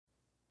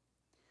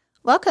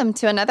Welcome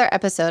to another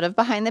episode of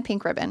Behind the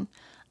Pink Ribbon.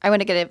 I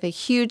want to give a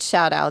huge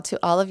shout out to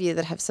all of you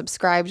that have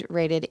subscribed,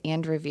 rated,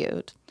 and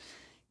reviewed.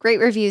 Great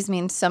reviews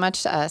mean so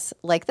much to us,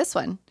 like this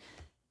one.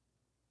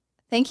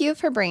 Thank you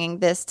for bringing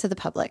this to the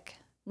public.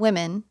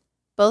 Women,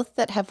 both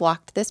that have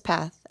walked this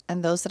path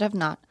and those that have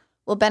not,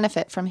 will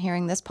benefit from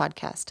hearing this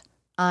podcast.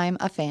 I'm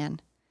a fan.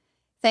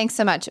 Thanks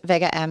so much,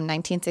 Vega M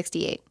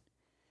 1968.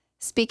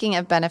 Speaking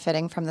of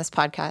benefiting from this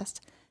podcast,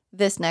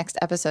 this next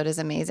episode is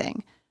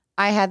amazing.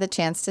 I had the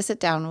chance to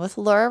sit down with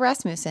Laura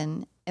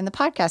Rasmussen in the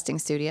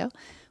podcasting studio.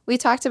 We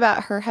talked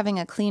about her having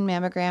a clean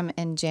mammogram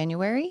in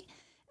January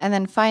and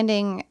then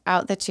finding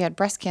out that she had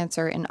breast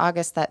cancer in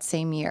August that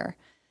same year.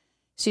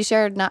 She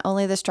shared not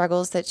only the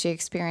struggles that she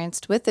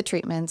experienced with the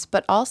treatments,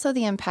 but also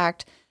the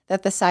impact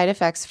that the side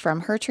effects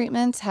from her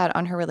treatments had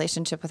on her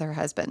relationship with her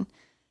husband.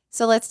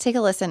 So let's take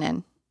a listen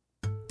in.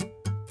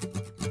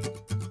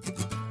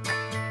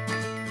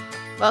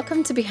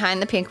 Welcome to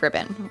Behind the Pink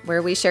Ribbon,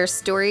 where we share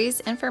stories,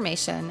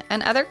 information,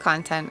 and other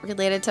content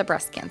related to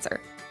breast cancer.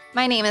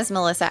 My name is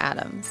Melissa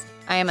Adams.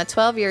 I am a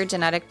 12-year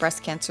genetic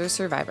breast cancer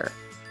survivor.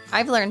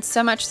 I've learned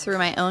so much through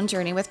my own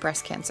journey with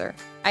breast cancer.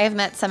 I have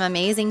met some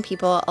amazing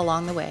people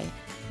along the way,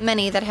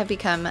 many that have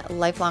become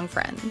lifelong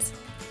friends.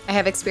 I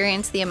have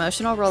experienced the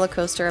emotional roller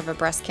coaster of a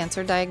breast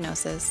cancer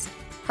diagnosis,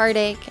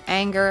 heartache,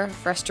 anger,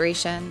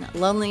 frustration,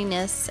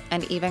 loneliness,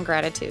 and even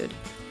gratitude.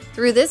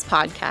 Through this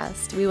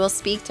podcast, we will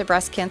speak to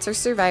breast cancer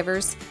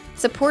survivors,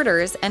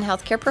 supporters, and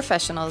healthcare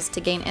professionals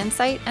to gain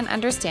insight and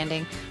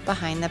understanding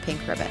behind the pink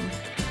ribbon.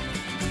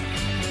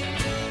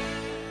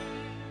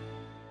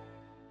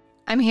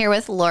 I'm here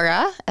with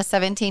Laura, a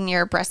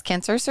 17-year breast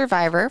cancer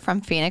survivor from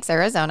Phoenix,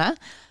 Arizona.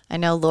 I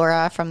know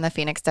Laura from the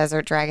Phoenix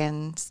Desert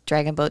Dragons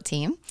Dragon Boat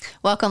team.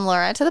 Welcome,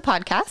 Laura, to the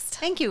podcast.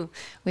 Thank you.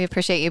 We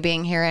appreciate you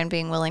being here and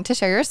being willing to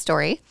share your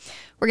story.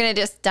 We're going to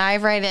just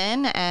dive right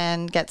in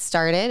and get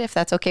started, if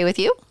that's okay with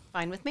you.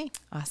 Fine with me.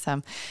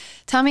 Awesome.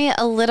 Tell me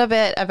a little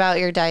bit about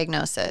your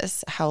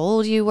diagnosis, how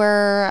old you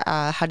were,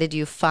 how did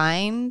you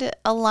find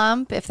a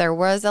lump, if there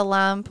was a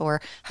lump,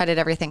 or how did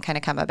everything kind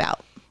of come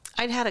about?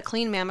 I'd had a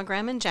clean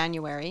mammogram in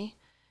January,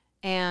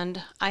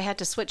 and I had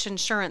to switch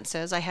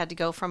insurances. I had to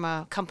go from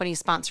a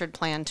company-sponsored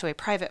plan to a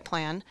private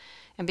plan,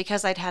 and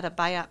because I'd had a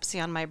biopsy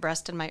on my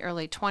breast in my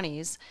early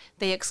 20s,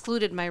 they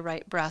excluded my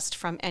right breast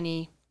from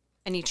any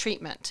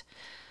treatment.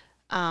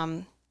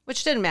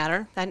 Which didn't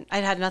matter. I'd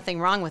had nothing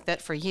wrong with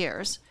it for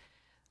years.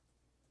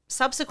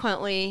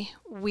 Subsequently,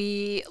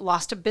 we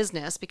lost a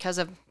business because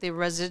of the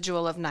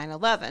residual of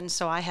 9/11,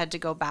 so I had to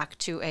go back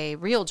to a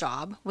real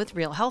job with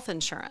real health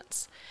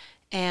insurance.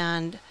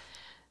 And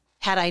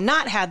had I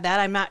not had that,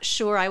 I'm not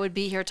sure I would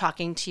be here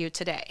talking to you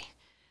today.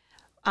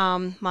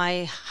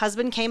 My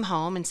husband came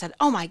home and said,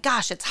 "Oh my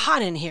gosh, it's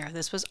hot in here."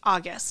 This was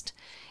August.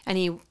 And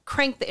he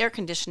cranked the air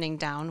conditioning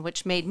down,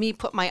 which made me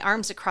put my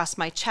arms across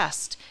my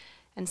chest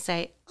and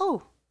say,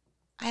 "Oh,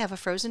 I have a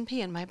frozen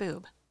pea in my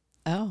boob."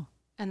 Oh.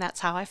 And that's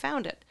how I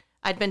found it.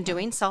 I'd been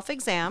doing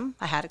self-exam.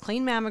 I had a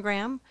clean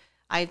mammogram.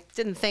 I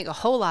didn't think a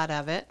whole lot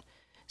of it.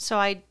 So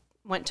I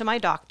went to my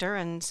doctor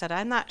and said,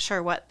 "I'm not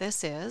sure what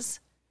this is."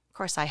 Of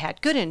course, I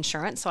had good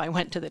insurance, so I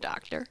went to the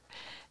doctor.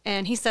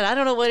 And he said, "I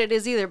don't know what it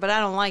is either, but I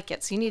don't like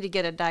it. So you need to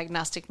get a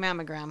diagnostic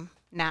mammogram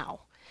now."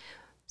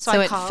 So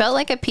it felt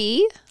like a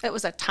pea? It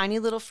was a tiny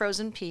little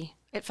frozen pea.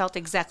 It felt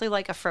exactly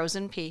like a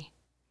frozen pea.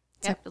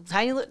 Yep,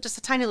 just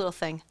a tiny little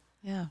thing.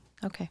 Yeah.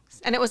 Okay.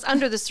 And it was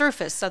under the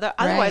surface, so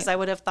otherwise I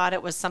would have thought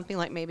it was something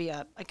like maybe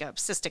a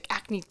cystic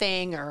acne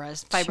thing or a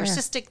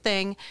fibrocystic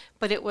thing,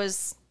 but it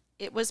was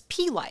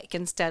pea-like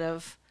instead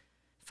of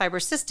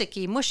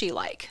fibrocystic-y,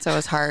 mushy-like. So it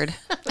was hard.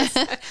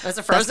 It was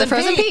a frozen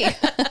pea.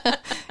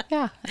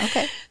 Yeah.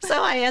 Okay.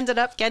 So I ended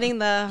up getting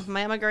the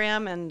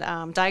mammogram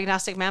and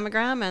diagnostic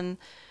mammogram, and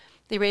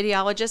the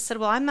radiologist said,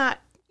 "Well, I'm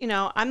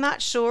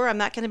not sure. I'm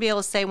not going to be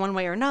able to say one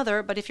way or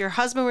another, but if your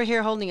husband were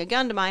here holding a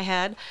gun to my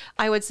head,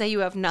 I would say you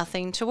have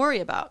nothing to worry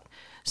about."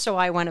 So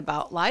I went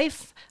about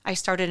life. I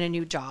started a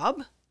new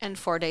job, and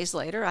 4 days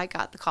later, I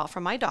got the call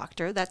from my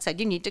doctor that said,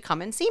 "You need to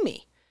come and see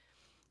me."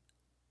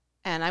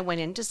 And I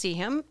went in to see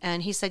him,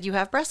 and he said, "You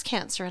have breast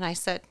cancer." And I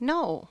said,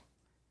 No,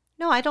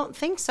 I don't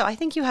think so. I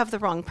think you have the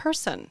wrong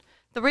person.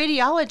 The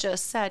radiologist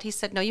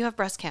said, "No, you have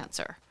breast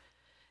cancer."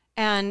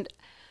 And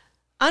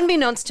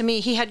unbeknownst to me,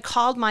 he had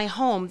called my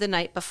home the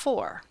night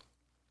before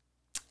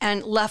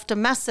and left a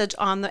message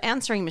on the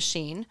answering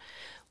machine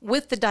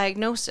with the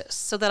diagnosis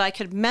so that I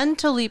could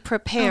mentally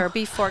prepare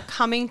before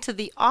coming to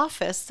the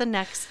office the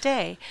next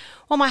day.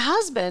 Well, my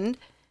husband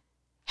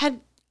had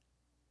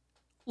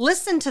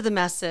listened to the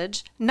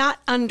message,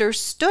 not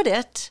understood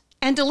it,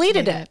 and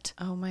deleted it.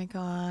 Oh my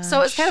gosh.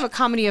 So it's kind of a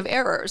comedy of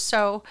errors.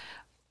 So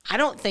I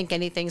don't think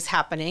anything's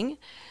happening.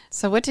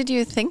 So what did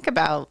you think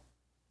about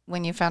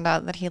when you found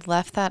out that he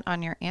left that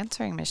on your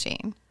answering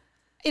machine?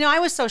 I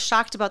was so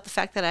shocked about the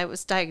fact that I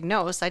was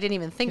diagnosed. I didn't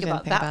even think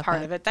about that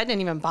part of it. That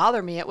didn't even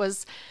bother me.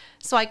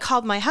 So I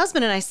called my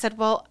husband and I said,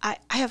 "Well, I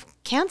have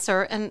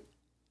cancer." And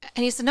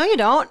he said, "No, you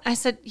don't." I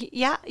said,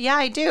 yeah,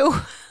 I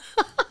do.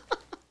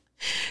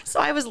 So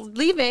I was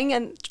leaving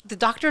and the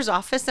doctor's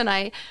office, and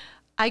I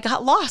I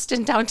got lost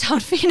in downtown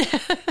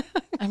Phoenix.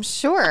 I'm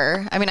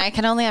sure. I mean, I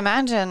can only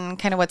imagine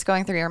kind of what's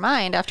going through your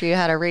mind after you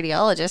had a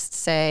radiologist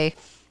say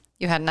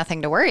you had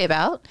nothing to worry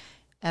about.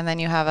 And then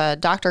you have a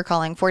doctor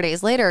calling 4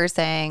 days later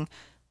saying,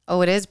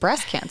 oh, it is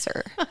breast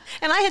cancer.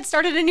 And I had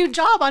started a new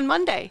job on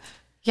Monday.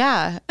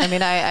 Yeah. I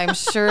mean, I'm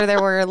sure there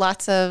were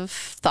lots of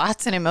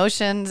thoughts and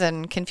emotions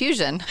and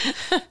confusion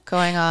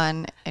going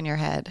on in your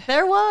head.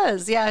 There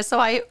was. Yeah. So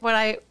I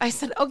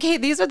said, okay,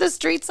 these are the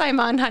streets I'm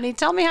on, honey.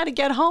 Tell me how to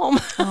get home.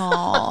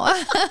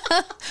 Oh,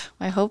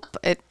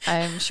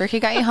 I'm sure he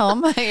got you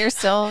home. You're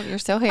still here. You're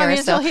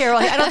still here.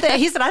 Well, I don't think,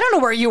 he said, I don't know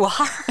where you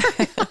are.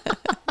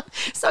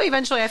 So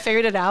eventually I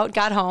figured it out,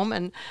 got home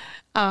and,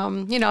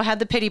 had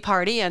the pity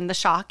party and the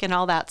shock and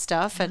all that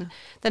stuff. And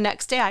the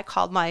next day I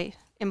called my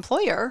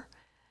employer.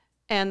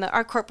 And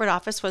our corporate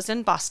office was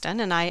in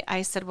Boston. And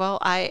I said, well,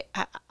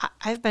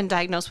 I've been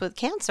diagnosed with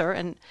cancer.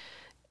 And,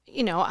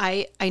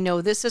 I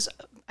know this is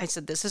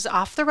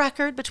off the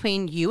record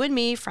between you and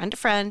me, friend to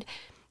friend.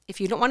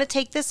 If you don't want to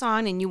take this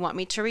on and you want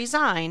me to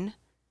resign,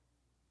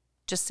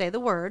 just say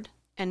the word.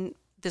 And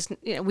this,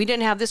 we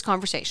didn't have this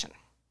conversation.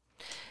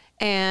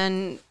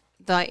 And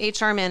the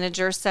HR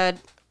manager said,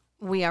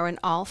 we are an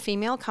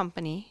all-female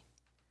company.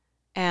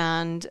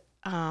 And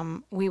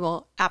we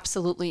will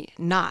absolutely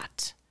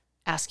not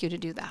ask you to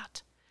do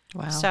that.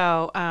 Wow.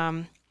 So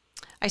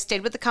I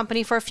stayed with the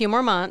company for a few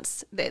more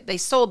months. They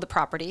sold the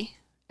property.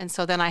 And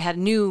so then I had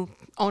new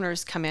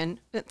owners come in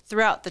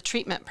throughout the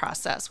treatment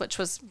process, which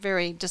was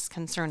very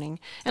disconcerting.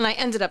 And I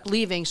ended up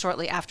leaving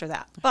shortly after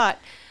that. But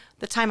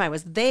the time I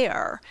was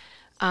there,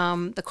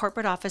 the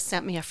corporate office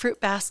sent me a fruit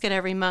basket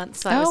every month.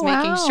 So I was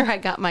making sure I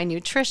got my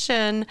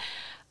nutrition.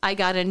 I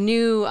got a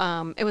new,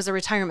 it was a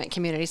retirement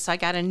community. So I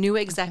got a new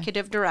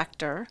executive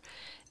director.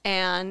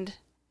 And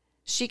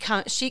she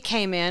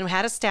came in, we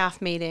had a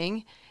staff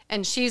meeting,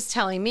 and she's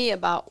telling me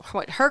about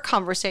what her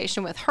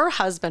conversation with her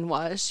husband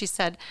was. She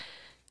said,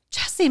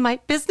 Jesse, my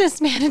business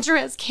manager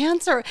has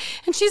cancer,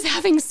 and she's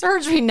having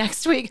surgery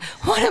next week.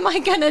 What am I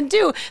going to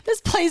do?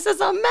 This place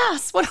is a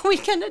mess. What are we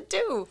going to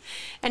do?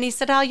 And he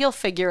said, oh, you'll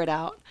figure it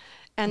out.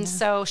 And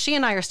so she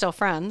and I are still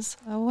friends.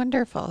 Oh,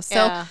 wonderful.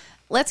 So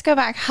let's go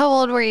back. How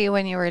old were you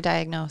when you were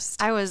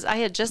diagnosed? I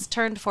had just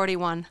turned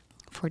 41.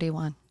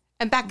 41.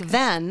 And back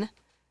then,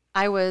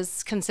 I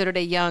was considered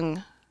a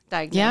young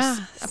a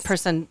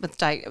person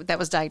that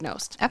was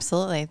diagnosed.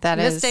 Absolutely. In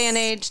this day and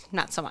age,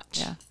 not so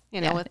much.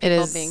 Yeah. With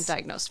people being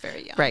diagnosed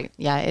very young. Right.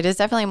 Yeah. It is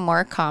definitely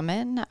more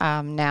common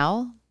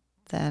now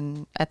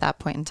than at that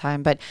point in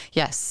time. But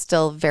yes,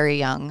 still very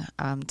young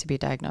to be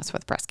diagnosed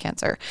with breast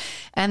cancer.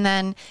 And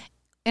then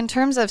in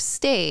terms of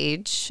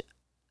stage,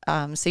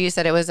 so you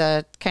said it was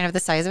a kind of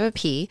the size of a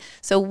pea.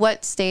 So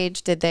what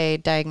stage did they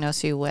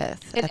diagnose you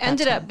with? It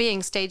ended up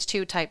being stage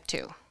 2, type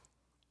 2.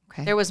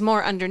 Okay. There was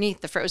more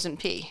underneath the frozen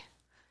pea.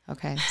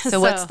 Okay.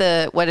 So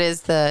what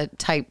is the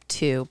type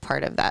 2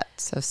 part of that?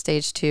 So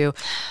stage 2,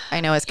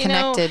 I know is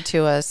connected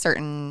to a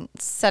certain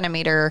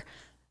centimeter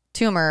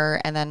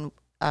tumor, and then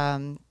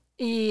I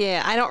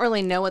don't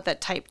really know what that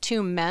type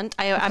 2 meant.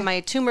 My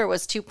tumor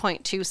was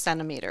 2.2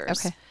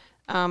 centimeters.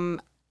 Okay.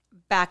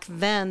 Back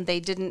then they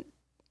didn't,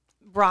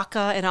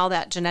 BRCA and all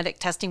that genetic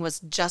testing was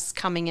just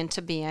coming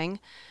into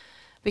being.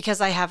 Because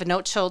I have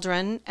no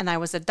children and I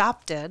was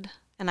adopted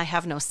and I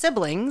have no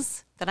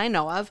siblings that I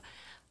know of,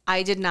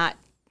 I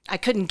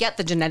couldn't get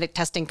the genetic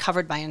testing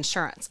covered by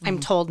insurance. I'm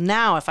told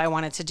now if I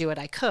wanted to do it,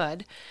 I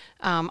could.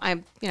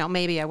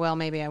 Maybe I will,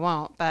 maybe I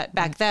won't. But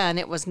back then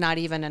it was not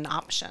even an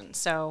option.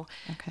 So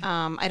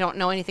I don't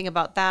know anything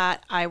about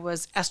that. I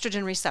was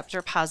estrogen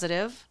receptor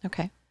positive.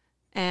 Okay.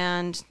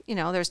 And,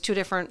 there's 2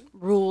 different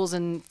rules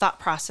and thought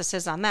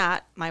processes on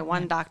that. My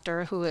one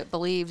doctor who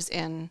believes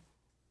in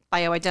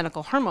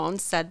bioidentical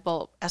hormones said,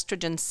 well,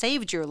 estrogen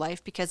saved your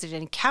life because it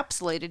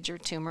encapsulated your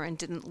tumor and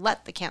didn't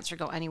let the cancer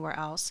go anywhere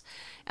else.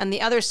 And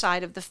the other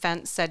side of the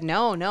fence said,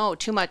 no,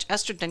 too much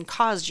estrogen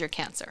caused your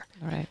cancer.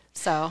 All right.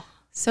 So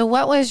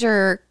what was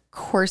your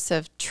course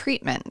of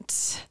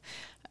treatment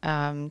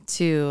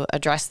to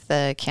address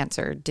the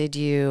cancer? Did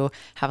you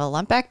have a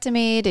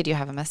lumpectomy? Did you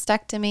have a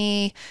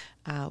mastectomy?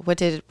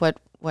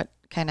 What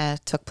kind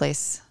of took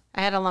place? I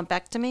had a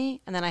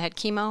lumpectomy, and then I had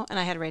chemo, and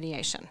I had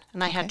radiation.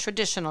 And I had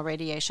traditional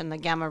radiation, the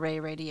gamma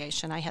ray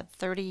radiation. I had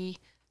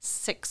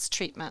 36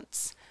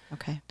 treatments.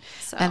 Okay.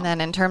 So. And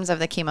then in terms of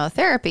the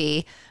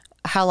chemotherapy,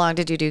 how long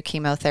did you do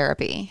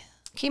chemotherapy?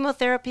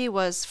 Chemotherapy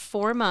was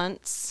 4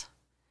 months,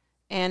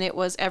 and it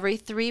was every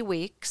 3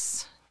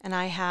 weeks. And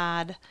I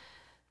had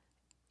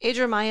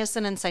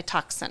adriamycin and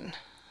Cytoxan,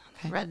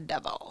 Red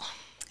Devil.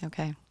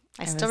 Okay.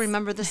 I still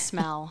remember the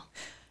smell.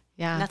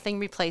 Yeah. Nothing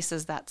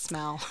replaces that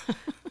smell.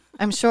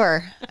 I'm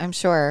sure.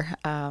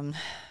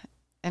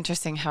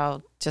 Interesting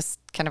how just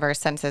kind of our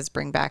senses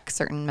bring back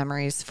certain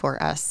memories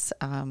for us.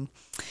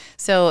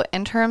 So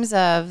in terms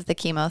of the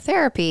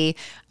chemotherapy,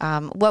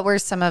 what were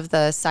some of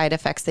the side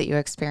effects that you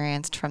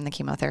experienced from the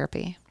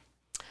chemotherapy?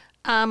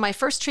 My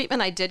first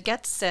treatment, I did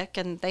get sick,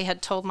 and they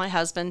had told my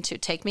husband to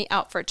take me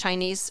out for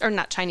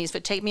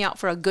take me out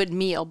for a good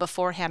meal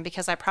beforehand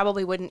because I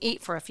probably wouldn't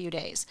eat for a few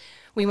days.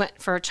 We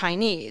went for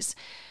Chinese.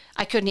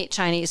 I couldn't eat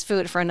Chinese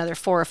food for another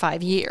 4 or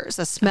 5 years.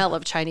 The smell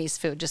of Chinese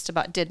food just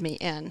about did me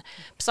in.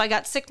 So I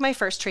got sick my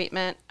first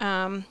treatment.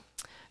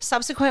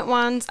 Subsequent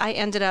ones, I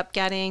ended up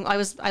getting,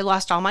 I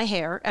lost all my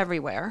hair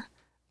everywhere.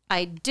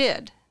 I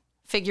did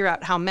figure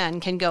out how men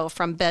can go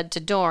from bed to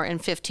door in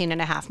 15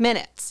 and a half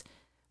minutes.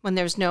 When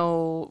there's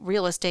no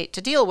real estate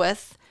to deal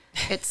with,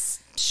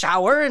 it's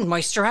shower and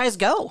moisturize,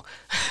 go.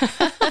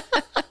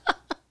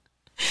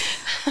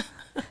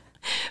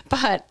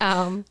 But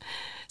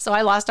so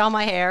I lost all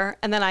my hair,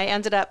 and then I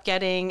ended up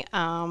getting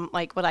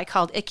like what I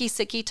called icky,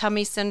 sicky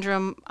tummy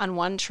syndrome on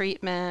one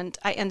treatment.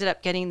 I ended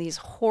up getting these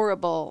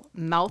horrible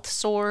mouth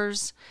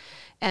sores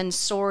and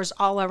sores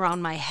all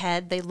around my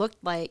head. They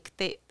looked like,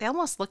 they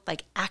almost looked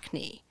like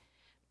acne.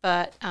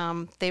 But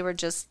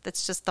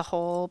it's just the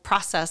whole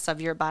process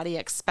of your body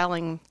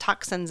expelling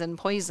toxins and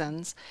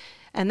poisons.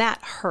 And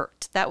that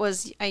hurt. That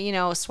was,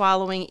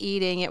 swallowing,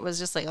 eating. It was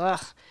just like,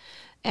 ugh.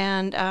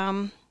 And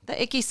the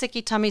icky,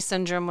 sicky tummy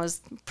syndrome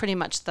was pretty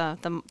much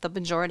the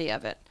majority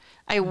of it.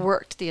 I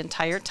worked the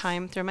entire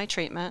time through my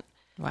treatment.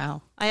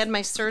 Wow. I had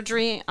my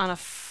surgery on a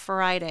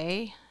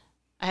Friday.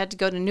 I had to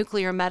go to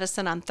nuclear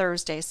medicine on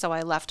Thursday, so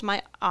I left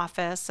my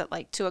office at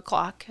like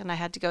 2:00, and I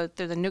had to go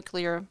through the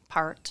nuclear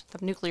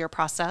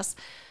process.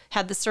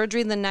 Had the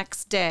surgery the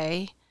next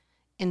day,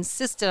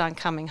 insisted on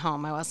coming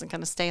home. I wasn't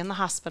going to stay in the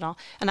hospital,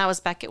 and I was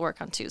back at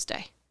work on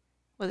Tuesday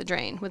with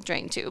drain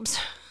tubes.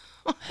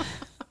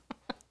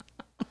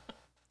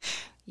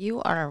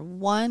 You are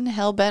one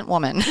hell-bent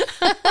woman.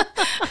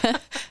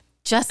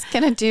 Just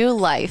going to do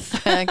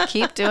life.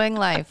 Keep doing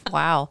life.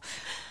 Wow.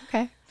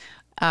 Okay.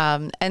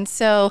 And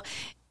so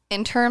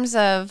in terms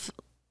of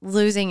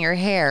losing your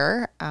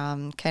hair,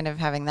 kind of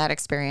having that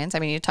experience, I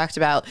mean, you talked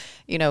about,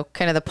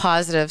 kind of the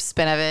positive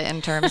spin of it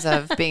in terms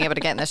of being able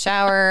to get in the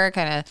shower,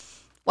 kind of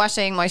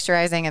washing,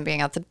 moisturizing, and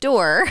being out the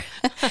door.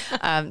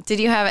 Did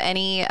you have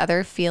any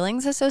other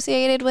feelings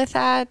associated with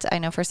that? I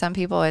know for some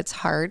people, it's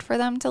hard for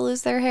them to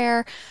lose their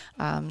hair.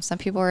 Some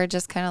people are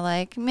just kind of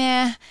like,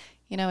 meh,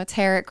 it's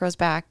hair, it grows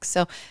back.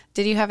 So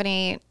did you have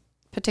any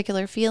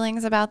particular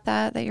feelings about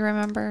that you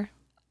remember?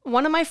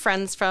 One of my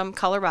friends from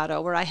Colorado,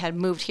 where I had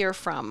moved here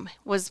from,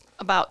 was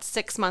about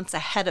 6 months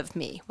ahead of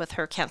me with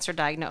her cancer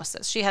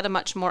diagnosis. She had a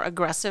much more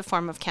aggressive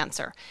form of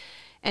cancer.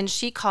 And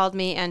she called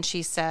me and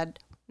she said,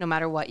 no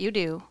matter what you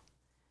do,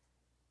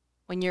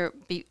 when you're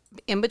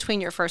in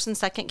between your first and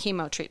second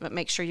chemo treatment,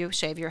 make sure you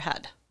shave your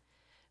head.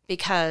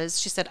 Because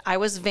she said, I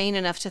was vain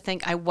enough to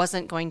think I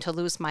wasn't going to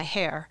lose my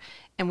hair.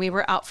 And we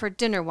were out for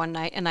dinner one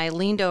night, and I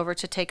leaned over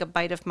to take a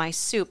bite of my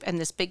soup, and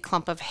this big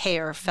clump of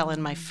hair fell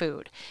in my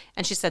food.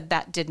 And she said,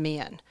 that did me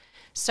in.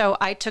 So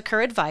I took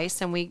her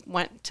advice, and we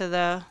went to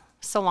the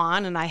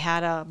salon, and I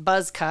had a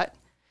buzz cut.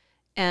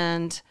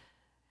 And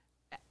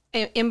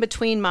in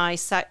between my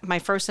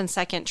first and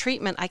second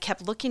treatment, I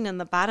kept looking in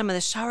the bottom of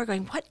the shower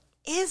going, what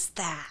is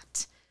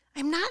that?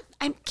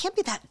 I can't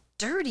be that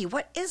dirty.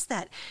 What is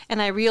that?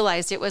 And I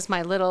realized it was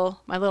my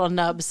little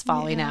nubs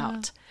falling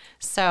out.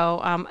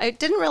 So it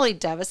didn't really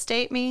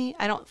devastate me,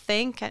 I don't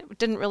think. I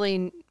didn't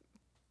really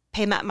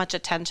pay that much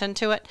attention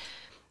to it.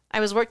 I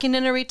was working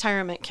in a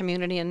retirement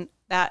community, and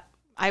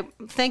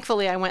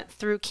thankfully I went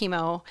through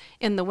chemo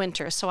in the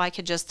winter, so I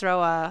could just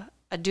throw a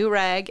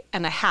do-rag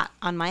and a hat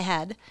on my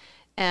head,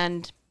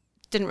 and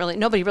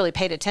nobody really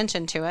paid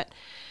attention to it.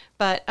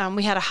 But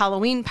we had a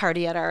Halloween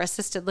party at our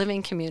assisted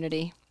living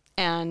community,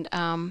 and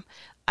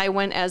I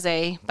went as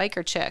a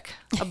biker chick,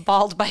 a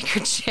bald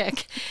biker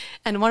chick.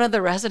 And one of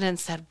the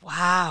residents said,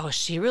 wow,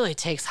 she really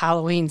takes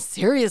Halloween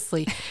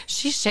seriously.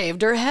 She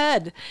shaved her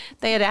head.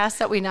 They had asked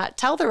that we not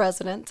tell the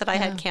residents that I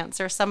had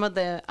cancer. Some of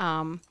the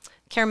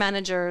care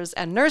managers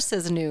and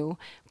nurses knew,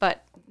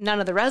 but none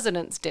of the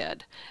residents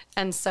did.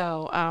 And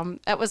so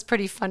that was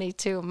pretty funny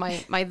too.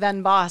 My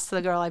then boss,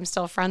 the girl I'm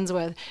still friends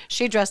with,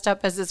 she dressed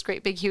up as this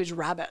great big huge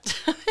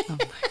rabbit. Oh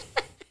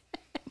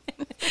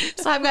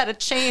so I've got a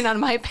chain on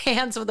my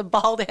pants with a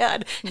bald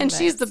head, and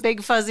she's the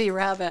big fuzzy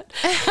rabbit.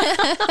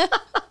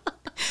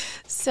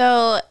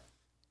 So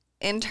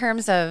in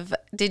terms of,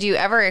 did you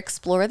ever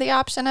explore the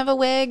option of a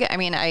wig? I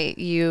mean,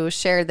 you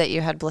shared that you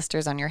had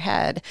blisters on your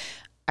head.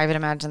 I would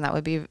imagine that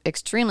would be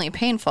extremely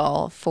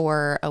painful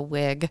for a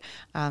wig.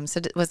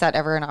 So was that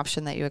ever an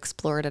option that you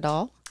explored at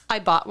all? I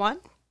bought one.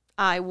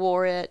 I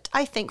wore it,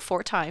 I think,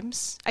 4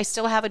 times. I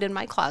still have it in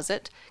my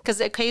closet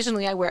because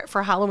occasionally I wear it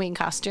for a Halloween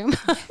costume.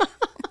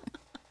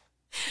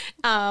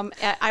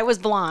 I was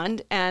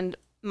blonde, and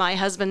my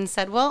husband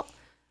said, well,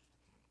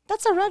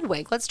 that's a red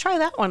wig. Let's try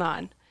that one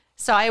on.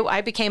 So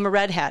I became a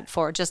redhead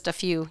for just a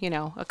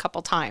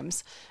couple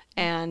times.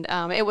 And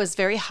it was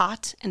very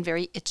hot and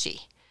very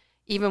itchy.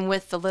 Even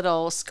with the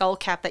little skull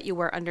cap that you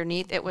wear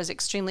underneath, it was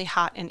extremely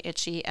hot and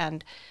itchy.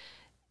 And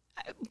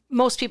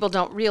most people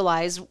don't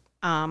realize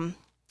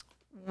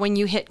when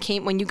you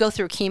go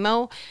through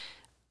chemo,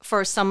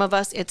 for some of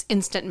us, it's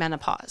instant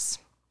menopause.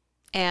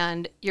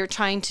 and you're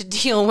trying to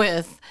deal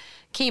with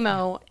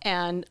chemo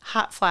and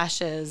hot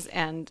flashes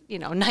and,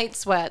 night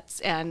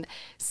sweats and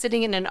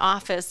sitting in an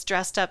office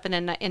dressed up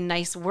in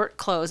nice work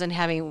clothes and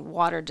having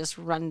water just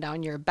run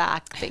down your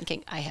back,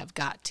 thinking, I have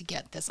got to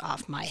get this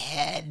off my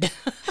head.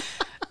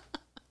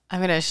 I'm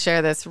going to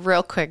share this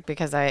real quick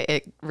because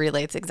it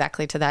relates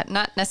exactly to that.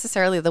 Not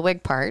necessarily the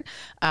wig part.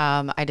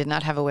 I did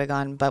not have a wig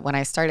on, but when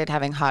I started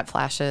having hot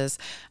flashes,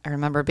 I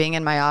remember being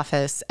in my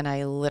office and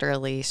I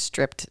literally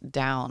stripped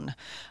down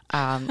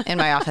in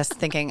my office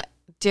thinking,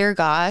 dear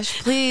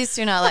gosh, please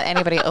do not let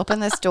anybody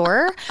open this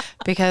door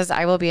because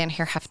I will be in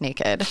here half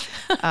naked.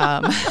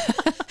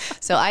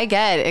 So I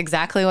get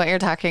exactly what you're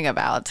talking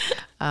about.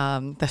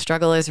 The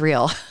struggle is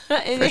real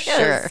for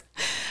sure.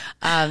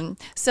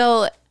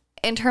 So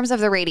in terms of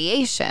the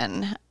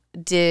radiation,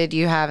 did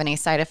you have any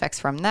side effects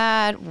from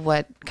that?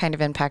 What kind of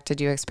impact did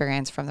you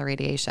experience from the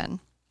radiation?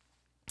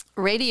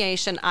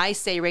 Radiation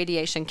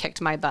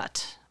kicked my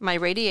butt. My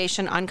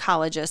radiation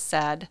oncologist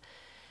said,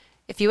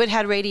 if you had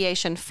had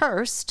radiation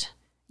first,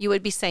 you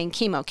would be saying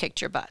chemo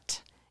kicked your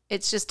butt.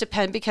 It's just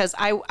depend because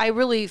I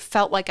really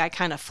felt like I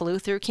kind of flew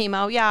through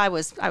chemo. Yeah, I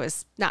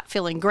was not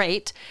feeling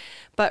great,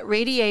 but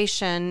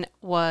radiation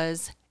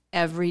was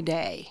every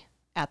day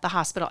at the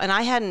hospital. And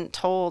I hadn't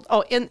told,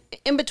 in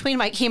between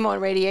my chemo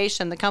and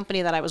radiation, the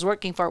company that I was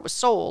working for was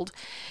sold.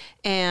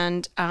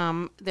 And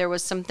there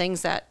was some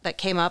things that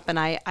came up and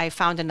I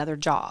found another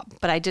job,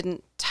 but I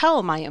didn't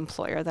tell my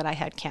employer that I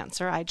had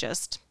cancer.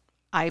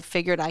 I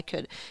figured I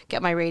could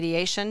get my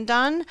radiation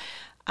done.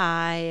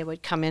 I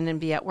would come in and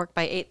be at work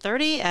by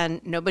 8:30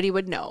 and nobody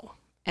would know.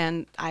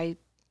 And I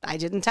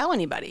didn't tell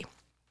anybody.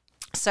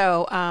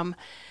 So,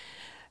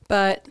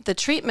 but the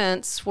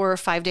treatments were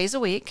 5 days a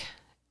week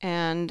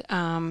and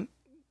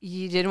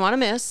you didn't want to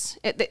miss.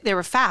 They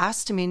were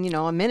fast, a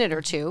minute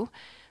or two,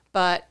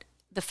 but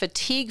the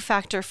fatigue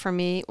factor for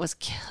me was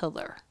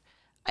killer.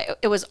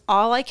 It was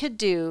all I could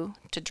do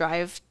to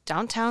drive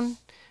downtown,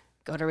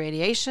 go to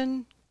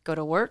radiation, go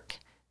to work,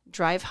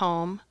 drive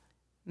home,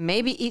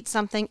 maybe eat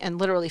something, and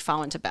literally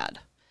fall into bed.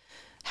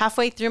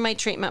 Halfway through my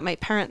treatment, my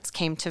parents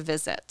came to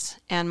visit,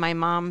 and my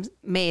mom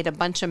made a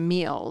bunch of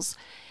meals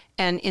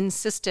and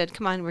insisted,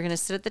 come on, we're going to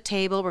sit at the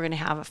table, we're going to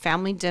have a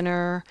family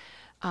dinner,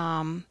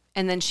 and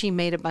then she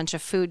made a bunch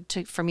of food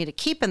for me to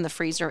keep in the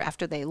freezer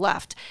after they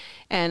left.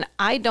 And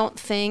I don't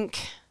think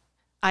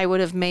I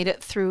would have made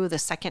it through the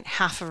second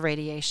half of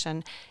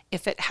radiation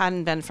if it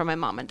hadn't been for my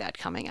mom and dad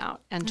coming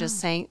out and just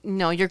saying,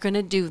 no, you're going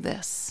to do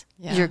this.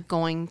 Yeah. You're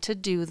going to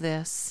do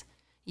this.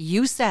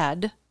 You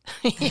said.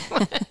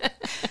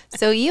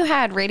 So you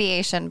had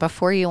radiation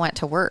before you went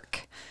to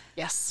work.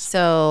 Yes.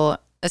 So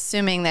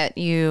assuming that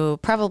you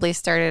probably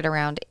started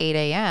around 8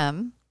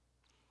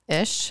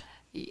 a.m.-ish.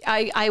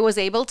 I was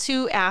able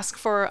to ask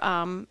for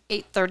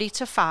 8:30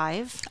 to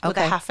 5 with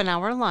a half an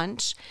hour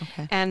lunch.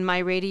 Okay. And my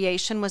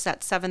radiation was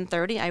at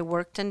 7:30. I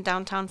worked in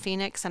downtown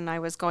Phoenix and I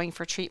was going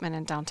for treatment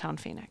in downtown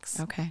Phoenix.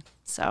 Okay.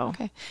 So.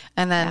 Okay.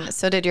 And then,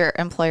 so did your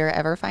employer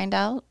ever find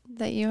out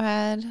that you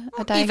had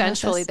a diagnosis?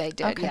 Eventually they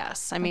did,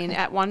 yes. I mean,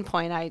 at one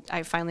point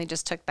I finally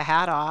just took the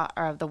hat off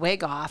or the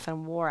wig off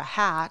and wore a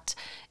hat.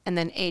 And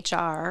then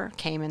HR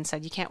came and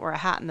said, you can't wear a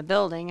hat in the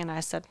building. And I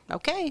said,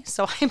 okay.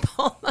 So I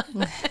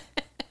pulled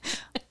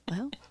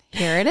Well,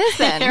 here it is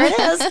then. Here it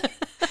is.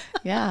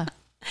 Yeah.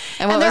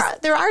 And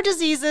there are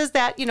diseases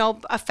that,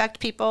 affect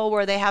people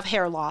where they have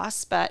hair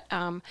loss, but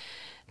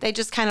they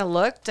just kind of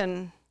looked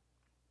and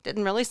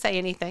didn't really say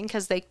anything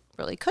because they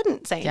really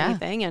couldn't say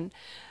anything. And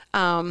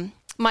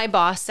my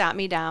boss sat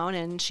me down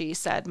and she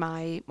said,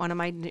 one of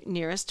my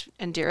nearest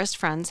and dearest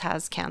friends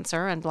has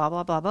cancer and blah,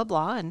 blah, blah, blah,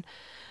 blah. And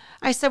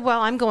I said,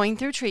 well, I'm going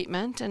through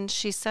treatment. And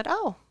she said,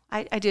 oh,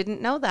 I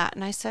didn't know that.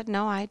 And I said,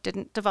 no, I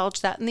didn't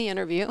divulge that in the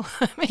interview.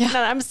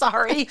 I'm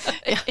sorry.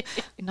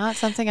 Not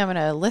something I'm going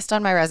to list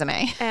on my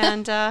resume.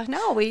 And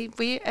no,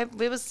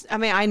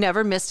 I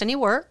never missed any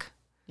work.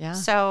 Yeah.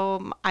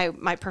 So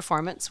my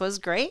performance was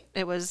great.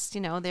 It was,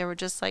 they were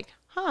just like,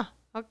 huh,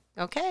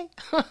 okay.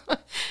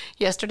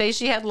 Yesterday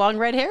she had long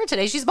red hair.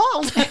 Today she's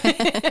bald.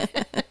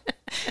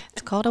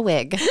 It's called a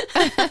wig.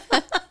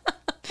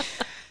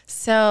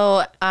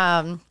 So,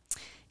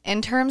 in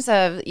terms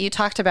of, you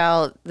talked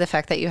about the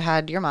fact that you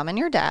had your mom and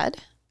your dad,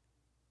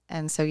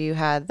 and so you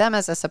had them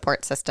as a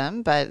support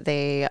system, but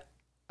they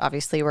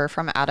obviously were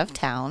from out of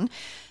town,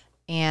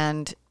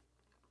 and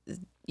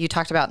you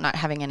talked about not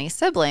having any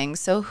siblings.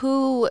 So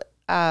who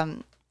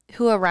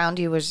around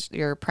you was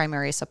your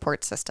primary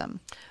support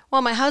system?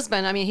 Well, my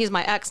husband, he's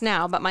my ex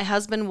now, but my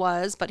husband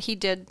was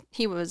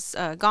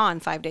gone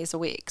 5 days a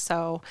week.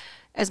 So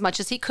as much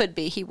as he could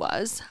be, he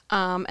was.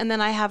 And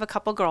then I have a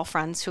couple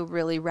girlfriends who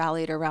really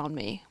rallied around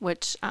me,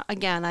 which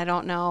again, I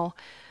don't know.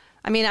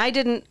 I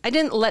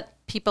didn't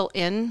let people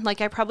in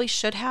like I probably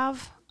should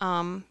have.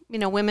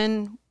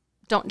 Women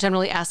don't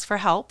generally ask for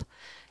help.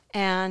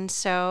 And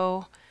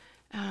so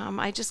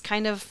I just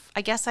kind of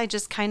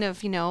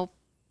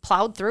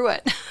plowed through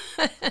it.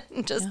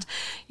 Just,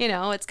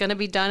 it's going to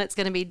be done. It's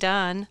going to be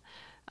done.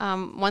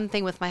 one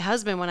thing with my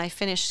husband, when I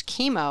finished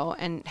chemo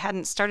and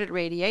hadn't started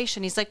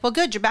radiation, he's like, well,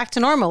 good, you're back to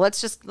normal.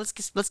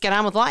 Let's get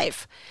on with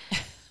life.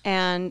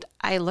 And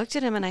I looked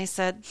at him and I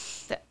said,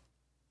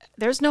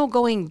 there's no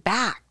going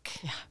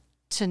back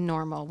to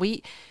normal.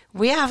 We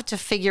have to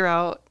figure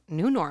out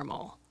new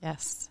normal.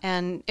 Yes.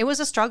 And it was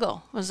a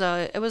struggle.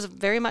 It was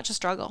very much a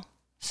struggle.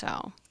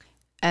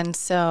 And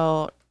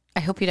so I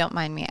hope you don't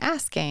mind me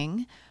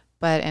asking,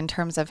 but in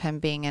terms of him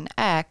being an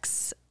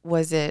ex,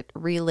 was it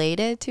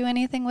related to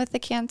anything with the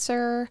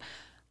cancer?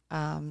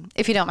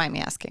 If you don't mind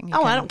me asking.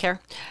 I don't care.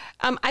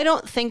 I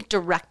don't think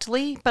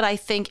directly, but I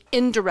think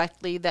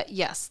indirectly that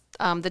yes,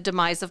 the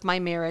demise of my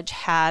marriage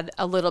had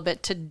a little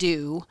bit to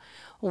do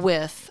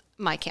with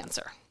my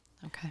cancer.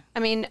 Okay. I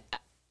mean,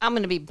 I'm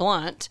going to be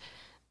blunt.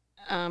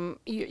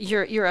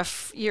 You're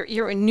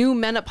a new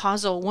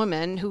menopausal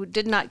woman who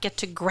did not get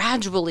to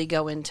gradually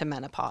go into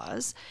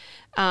menopause.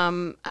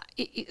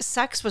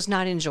 Sex was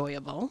not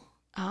enjoyable.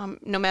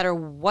 No matter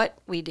what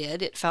we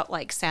did, it felt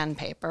like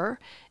sandpaper.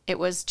 It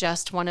was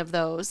just one of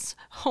those,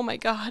 oh my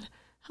God,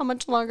 how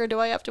much longer do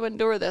I have to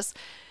endure this?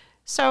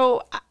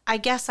 So I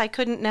guess I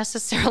couldn't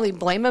necessarily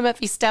blame him if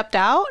he stepped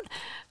out.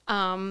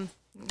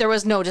 There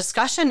was no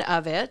discussion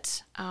of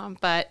it,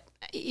 but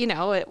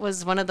it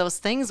was one of those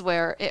things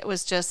where it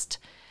was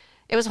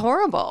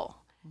horrible.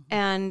 Mm-hmm.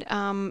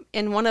 And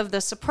in one of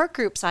the support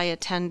groups I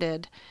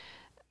attended,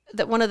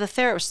 that one of the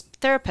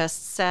therapists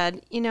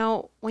said,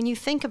 when you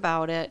think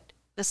about it,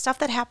 the stuff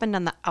that happened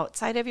on the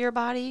outside of your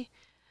body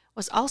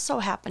was also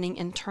happening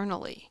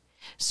internally.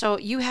 So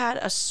you had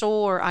a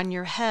sore on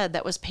your head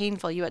that was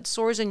painful. You had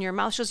sores in your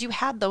mouth. So you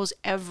had those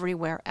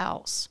everywhere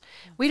else.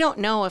 We don't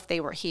know if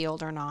they were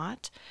healed or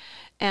not.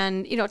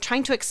 And,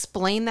 trying to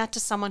explain that to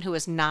someone who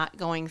is not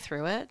going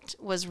through it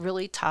was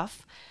really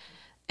tough.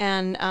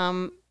 And,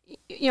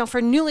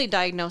 for newly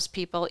diagnosed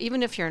people,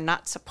 even if you're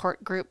not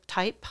support group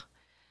type,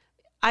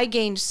 I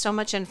gained so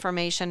much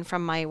information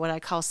from my, what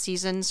I call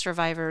seasoned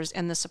survivors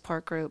in the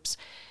support groups.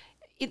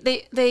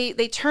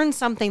 They turn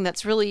something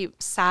that's really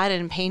sad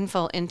and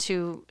painful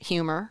into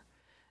humor.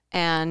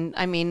 And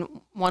I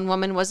mean, one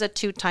woman was a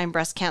 2-time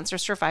breast cancer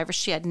survivor.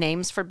 She had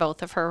names for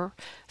both of her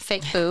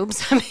fake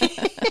boobs.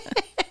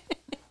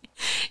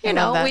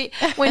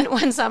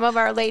 When some of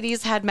our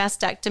ladies had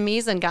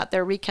mastectomies and got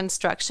their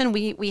reconstruction,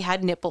 we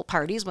had nipple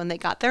parties when they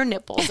got their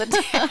nipples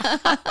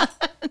attached.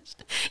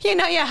 You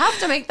have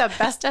to make the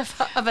best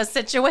of a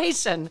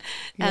situation.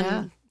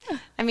 And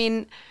I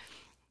mean,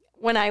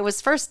 when I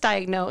was first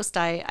diagnosed,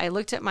 I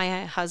looked at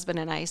my husband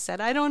and I said,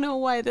 I don't know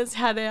why this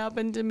had to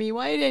happen to me.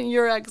 Why didn't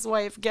your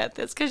ex-wife get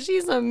this? Because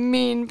she's a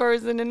mean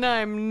person and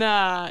I'm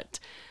not.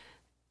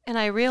 And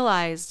I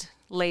realized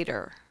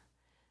later,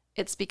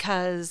 it's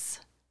because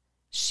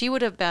she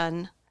would have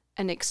been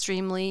an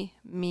extremely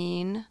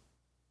mean,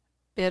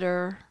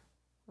 bitter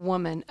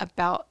woman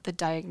about the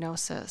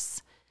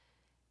diagnosis.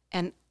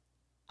 And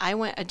I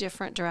went a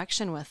different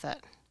direction with it.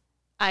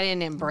 I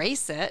didn't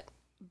embrace it,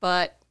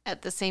 but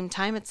at the same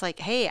time, it's like,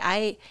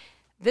 hey,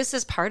 this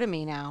is part of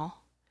me now.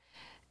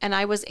 And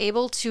I was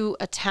able to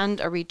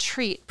attend a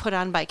retreat put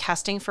on by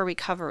Casting for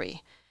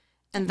Recovery.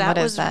 And that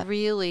was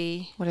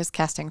really... What is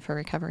Casting for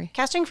Recovery?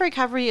 Casting for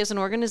Recovery is an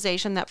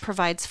organization that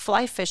provides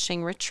fly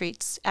fishing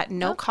retreats at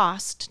no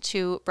cost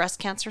to breast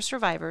cancer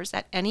survivors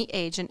at any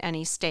age and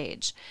any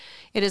stage.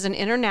 It is an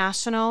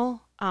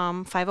international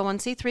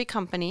 501c3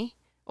 company,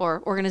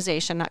 or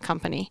organization, not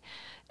company.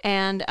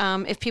 And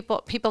if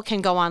people can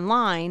go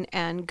online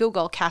and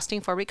Google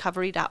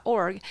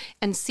castingforrecovery.org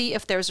and see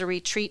if there's a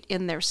retreat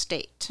in their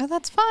state. Oh,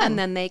 that's fun. And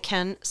then they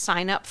can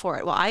sign up for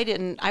it. Well, I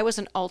didn't. I was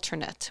an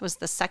alternate. It was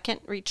the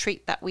second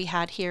retreat that we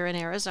had here in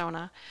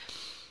Arizona.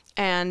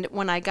 And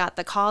when I got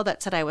the call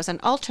that said I was an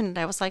alternate,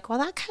 I was like, well,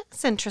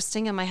 that's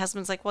interesting. And my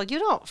husband's like, well, you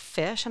don't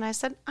fish. And I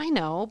said, I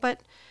know,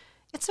 but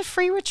it's a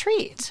free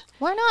retreat.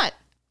 Why not?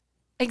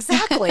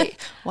 Exactly.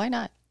 Why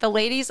not? The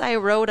ladies I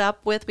rode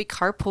up with, we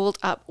carpooled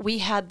up. We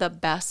had the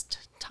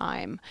best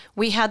time.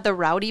 We had the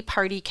rowdy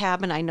party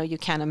cabin. I know you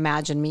can't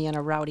imagine me in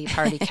a rowdy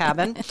party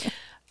cabin.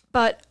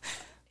 But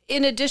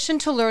in addition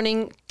to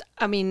learning,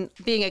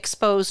 being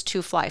exposed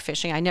to fly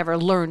fishing, I never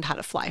learned how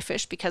to fly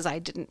fish because I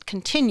didn't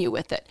continue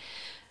with it.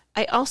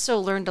 I also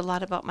learned a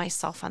lot about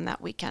myself on that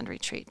weekend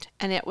retreat.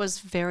 And it was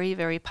very,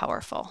 very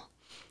powerful.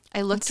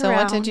 I looked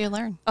around. So what did you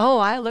learn? Oh,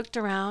 I looked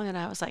around and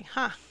I was like,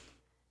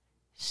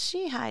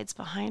 she hides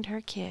behind her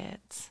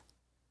kids.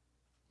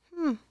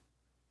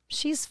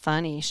 She's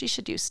funny. She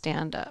should do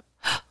stand-up.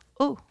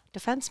 Oh,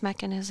 defense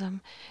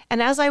mechanism.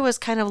 And as I was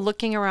kind of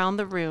looking around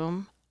the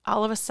room,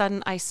 all of a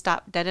sudden I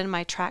stopped dead in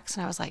my tracks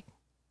and I was like,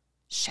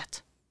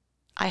 shit,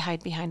 I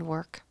hide behind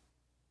work.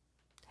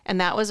 And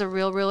that was a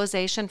real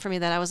realization for me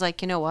that I was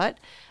like, you know what?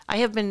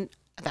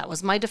 That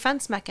was my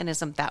defense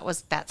mechanism.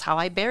 That's how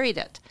I buried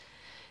it.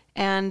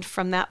 And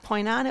from that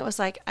point on, it was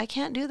like, I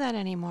can't do that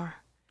anymore.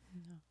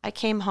 I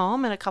came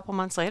home and a couple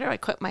months later, I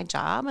quit my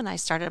job and I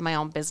started my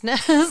own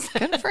business.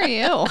 Good for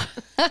you.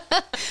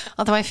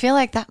 Although I feel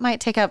like that might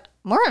take up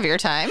more of your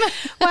time.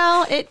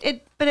 Well,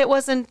 but it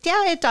wasn't,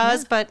 it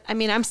does. Yeah. But I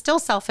mean, I'm still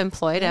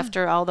self-employed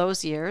after all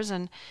those years.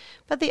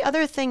 But the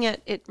other thing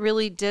it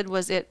really did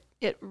was it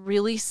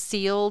really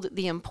sealed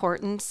the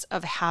importance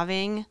of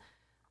having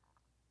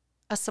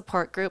a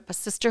support group, a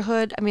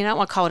sisterhood. I mean, I don't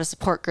want to call it a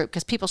support group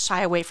because people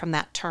shy away from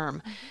that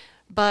term,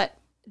 but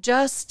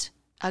just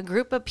a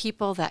group of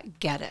people that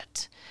get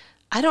it.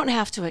 I don't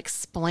have to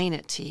explain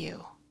it to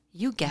you.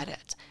 You get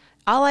it.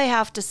 All I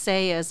have to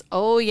say is,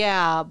 oh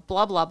yeah,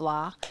 blah, blah,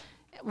 blah.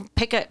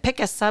 Pick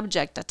a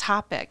subject, a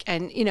topic,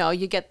 and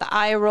you get the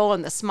eye roll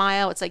and the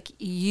smile. It's like,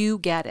 you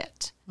get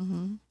it.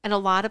 Mm-hmm. And a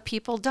lot of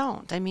people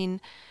don't. I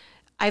mean,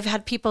 I've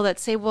had people that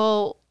say,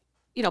 well,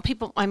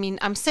 people, I mean,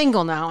 I'm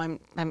single now, I'm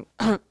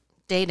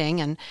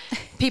dating, and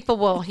people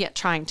will,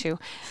 trying to,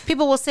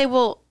 people will say,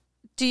 well,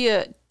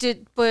 yes,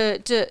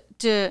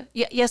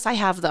 I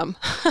have them.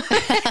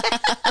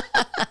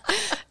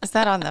 Is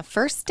that on the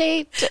first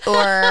date or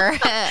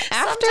after?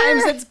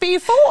 Sometimes it's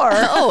before.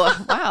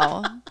 Oh,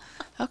 wow.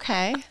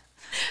 Okay.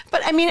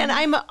 But I mean, and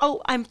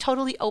I'm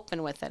totally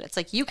open with it. It's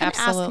like, you can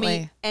ask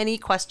me any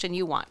question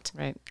you want.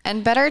 Right.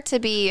 And better to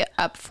be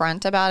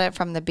upfront about it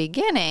from the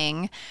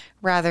beginning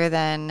rather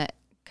than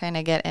kind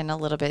of get in a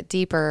little bit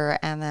deeper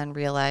and then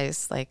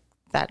realize like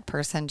that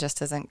person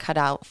just isn't cut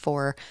out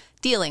for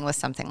dealing with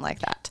something like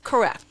that.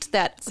 Correct.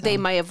 They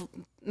might have,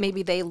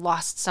 maybe they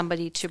lost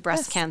somebody to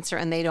breast cancer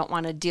and they don't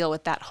want to deal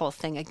with that whole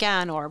thing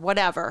again or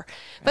whatever.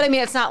 Right. But I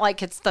mean, it's not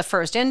like it's the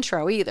first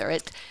intro either.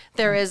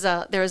 There's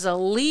a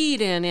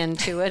lead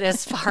into it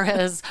as far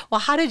as,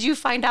 well, how did you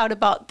find out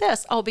about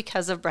this? Oh,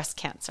 because of breast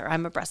cancer.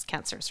 I'm a breast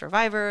cancer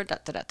survivor,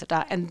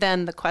 And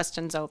then the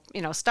questions,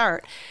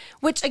 start,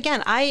 which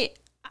again,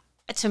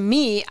 to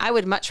me, I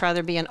would much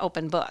rather be an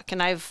open book.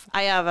 And I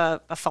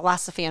have a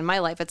philosophy in my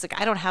life. It's like,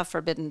 I don't have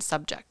forbidden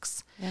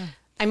subjects. Yeah.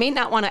 I may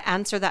not want to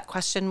answer that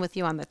question with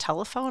you on the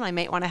telephone. I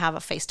may want to have a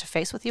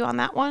face-to-face with you on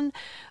that one.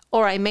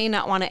 Or I may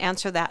not want to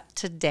answer that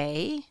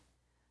today,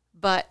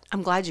 but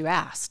I'm glad you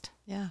asked.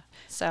 Yeah.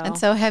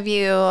 So have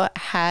you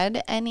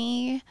had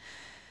any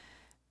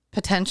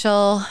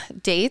potential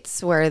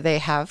dates where they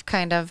have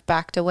kind of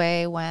backed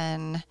away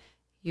when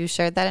you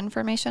shared that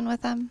information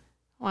with them?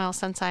 Well,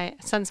 since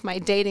my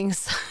dating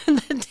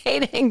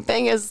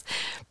thing is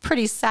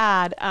pretty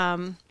sad.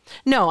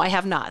 No, I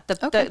have not.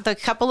 The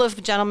couple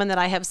of gentlemen that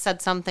I have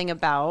said something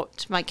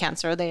about my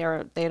cancer, they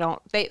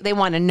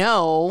want to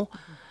know,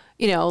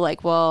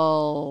 like,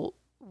 well,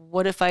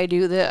 what if I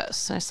do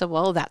this? And I said,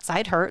 well, that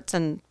side hurts.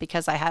 And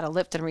because I had a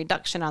lift and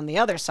reduction on the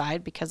other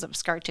side because of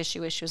scar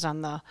tissue issues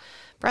on the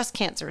breast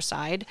cancer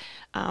side,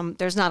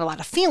 there's not a lot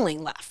of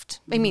feeling left.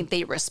 I mean,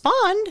 they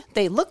respond,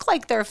 they look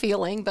like they're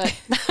feeling, but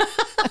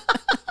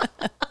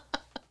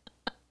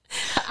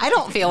I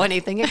don't feel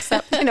anything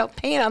except,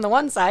 pain on the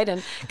one side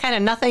and kind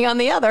of nothing on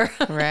the other.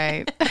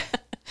 Right.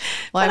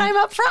 Well, but I'm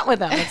upfront with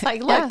them. It's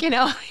like, look,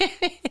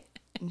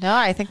 No,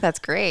 I think that's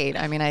great.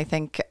 I mean, I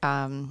think,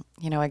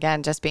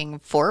 again, just being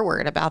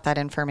forward about that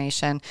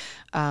information.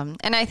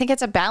 And I think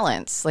it's a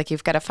balance. Like,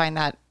 you've got to find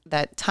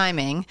that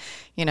timing,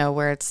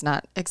 where it's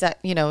not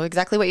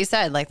exactly what you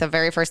said, like the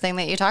very first thing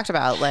that you talked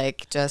about,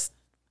 like just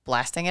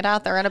blasting it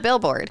out there on a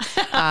billboard.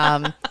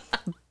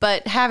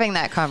 But having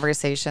that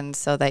conversation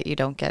so that you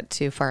don't get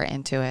too far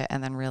into it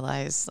and then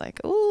realize like,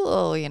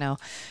 oh,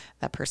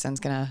 that person's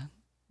going to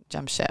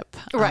jump ship.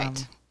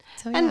 Right.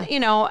 And,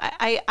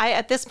 I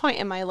at this point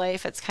in my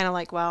life, it's kind of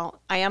like,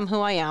 well, I am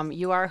who I am.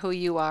 You are who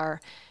you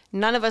are.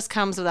 None of us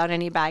comes without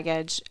any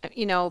baggage.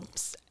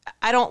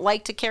 I don't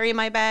like to carry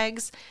my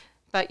bags,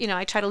 but,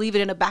 I try to leave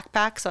it in a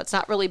backpack so it's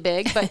not really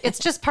big, but it's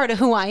just part of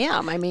who I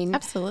am. I mean,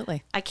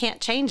 absolutely. I can't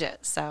change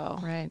it. So,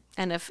 right.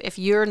 And if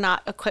you're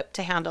not equipped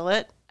to handle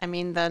it, I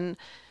mean, then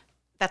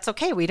that's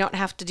okay. We don't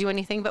have to do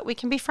anything, but we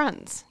can be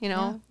friends.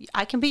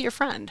 I can be your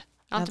friend.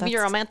 I don't have to be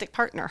your romantic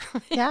partner.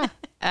 Yeah,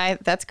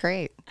 that's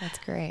great. That's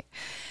great.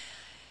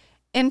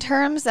 In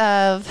terms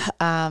of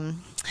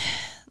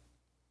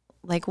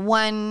like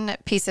one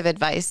piece of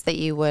advice that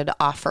you would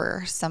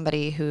offer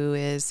somebody who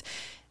is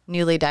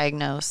newly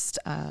diagnosed,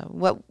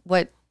 what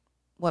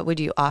would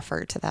you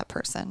offer to that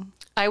person?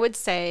 I would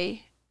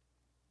say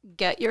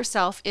get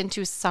yourself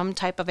into some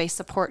type of a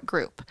support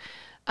group.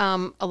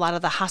 A lot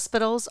of the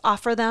hospitals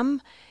offer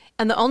them.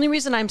 And the only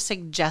reason I'm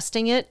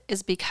suggesting it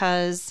is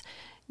because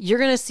you're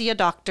going to see a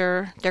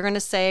doctor. They're going to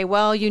say,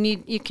 well, you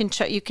can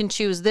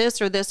choose this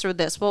or this or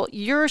this. Well,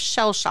 you're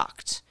shell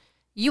shocked.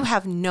 You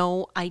have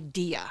no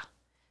idea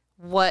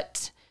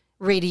what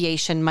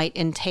radiation might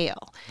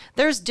entail.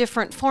 There's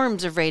different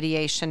forms of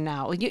radiation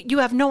now. You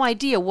have no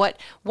idea what's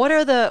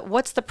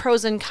the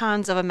pros and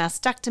cons of a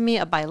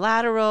mastectomy, a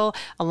bilateral,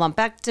 a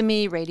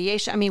lumpectomy,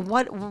 radiation. I mean,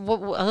 what?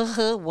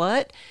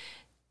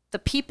 The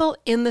people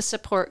in the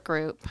support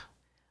group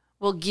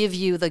will give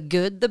you the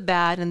good, the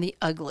bad, and the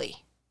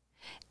ugly.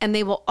 And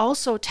they will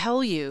also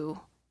tell you,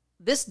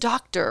 this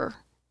doctor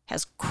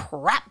has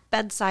crap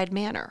bedside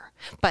manner,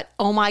 but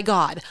oh my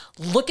God,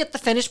 look at the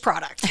finished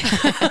product.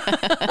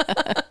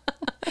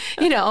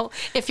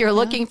 If you're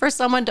looking for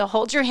someone to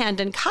hold your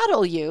hand and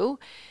cuddle you,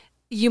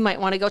 you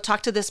might want to go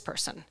talk to this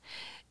person.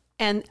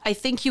 And I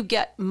think you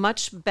get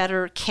much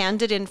better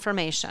candid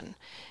information.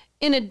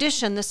 In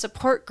addition, the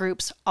support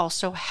groups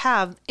also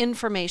have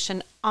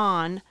information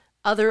on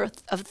other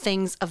of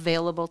things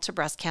available to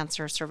breast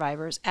cancer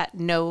survivors at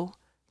no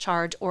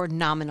charge or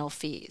nominal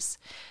fees.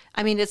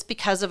 I mean, it's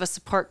because of a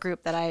support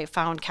group that I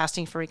found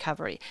Casting for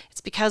Recovery.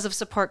 It's because of a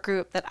support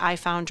group that I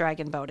found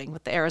dragon boating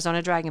with the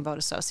Arizona Dragon Boat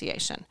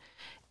Association.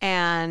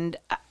 And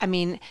I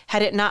mean,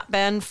 had it not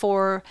been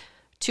for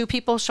 2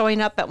 people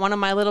showing up at one of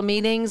my little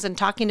meetings and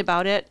talking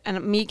about it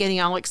and me getting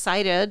all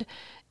excited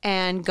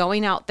and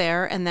going out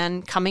there and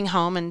then coming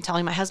home and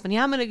telling my husband,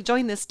 yeah, I'm going to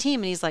join this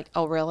team. And he's like,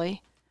 oh,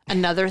 really?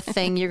 Another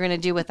thing you're going to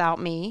do without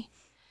me?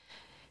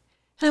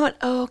 And I went,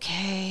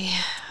 okay,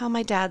 well,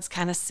 my dad's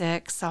kind of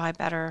sick, so I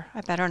better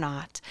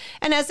not.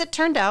 And as it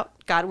turned out,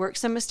 God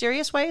works in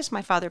mysterious ways.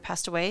 My father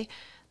passed away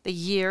the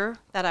year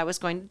that I was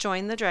going to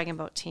join the Dragon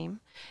Boat team.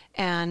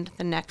 And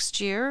the next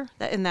year,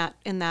 in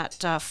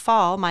that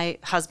fall, my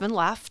husband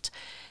left.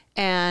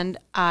 And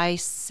I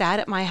sat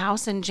at my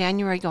house in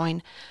January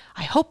going,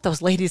 I hope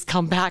those ladies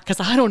come back because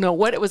I don't know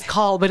what it was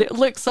called, but it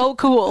looked so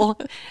cool.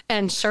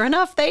 And sure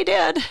enough, they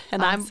did.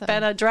 And awesome. I've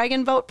been a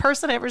Dragon Boat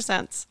person ever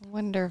since.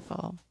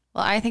 Wonderful.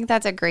 Well, I think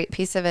that's a great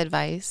piece of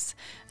advice.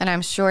 And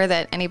I'm sure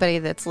that anybody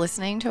that's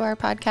listening to our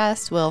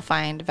podcast will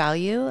find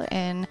value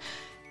in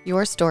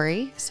your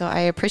story. So I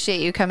appreciate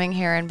you coming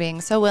here and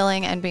being so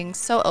willing and being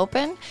so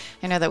open.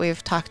 I know that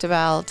we've talked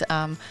about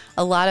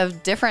a lot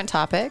of different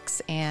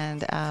topics,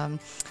 and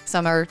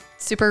some are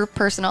super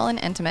personal and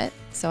intimate.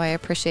 So I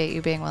appreciate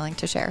you being willing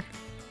to share.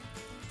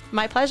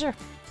 My pleasure.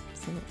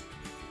 Absolutely.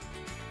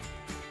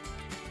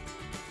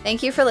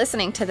 Thank you for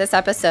listening to this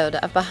episode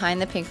of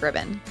Behind the Pink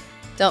Ribbon.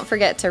 Don't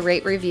forget to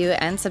rate, review,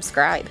 and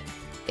subscribe.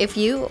 If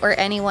you or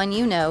anyone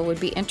you know would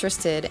be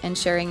interested in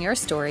sharing your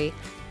story,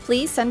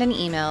 please send an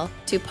email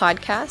to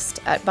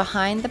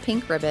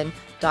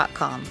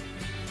podcast@behindthepinkribbon.com.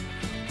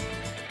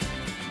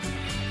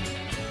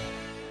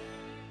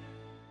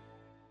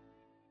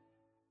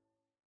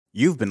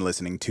 You've been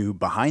listening to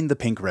Behind the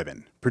Pink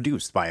Ribbon,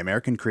 produced by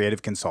American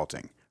Creative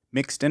Consulting,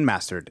 mixed and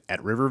mastered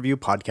at Riverview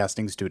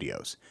Podcasting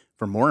Studios.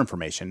 For more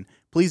information,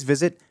 please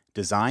visit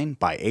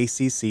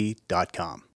designbyacc.com.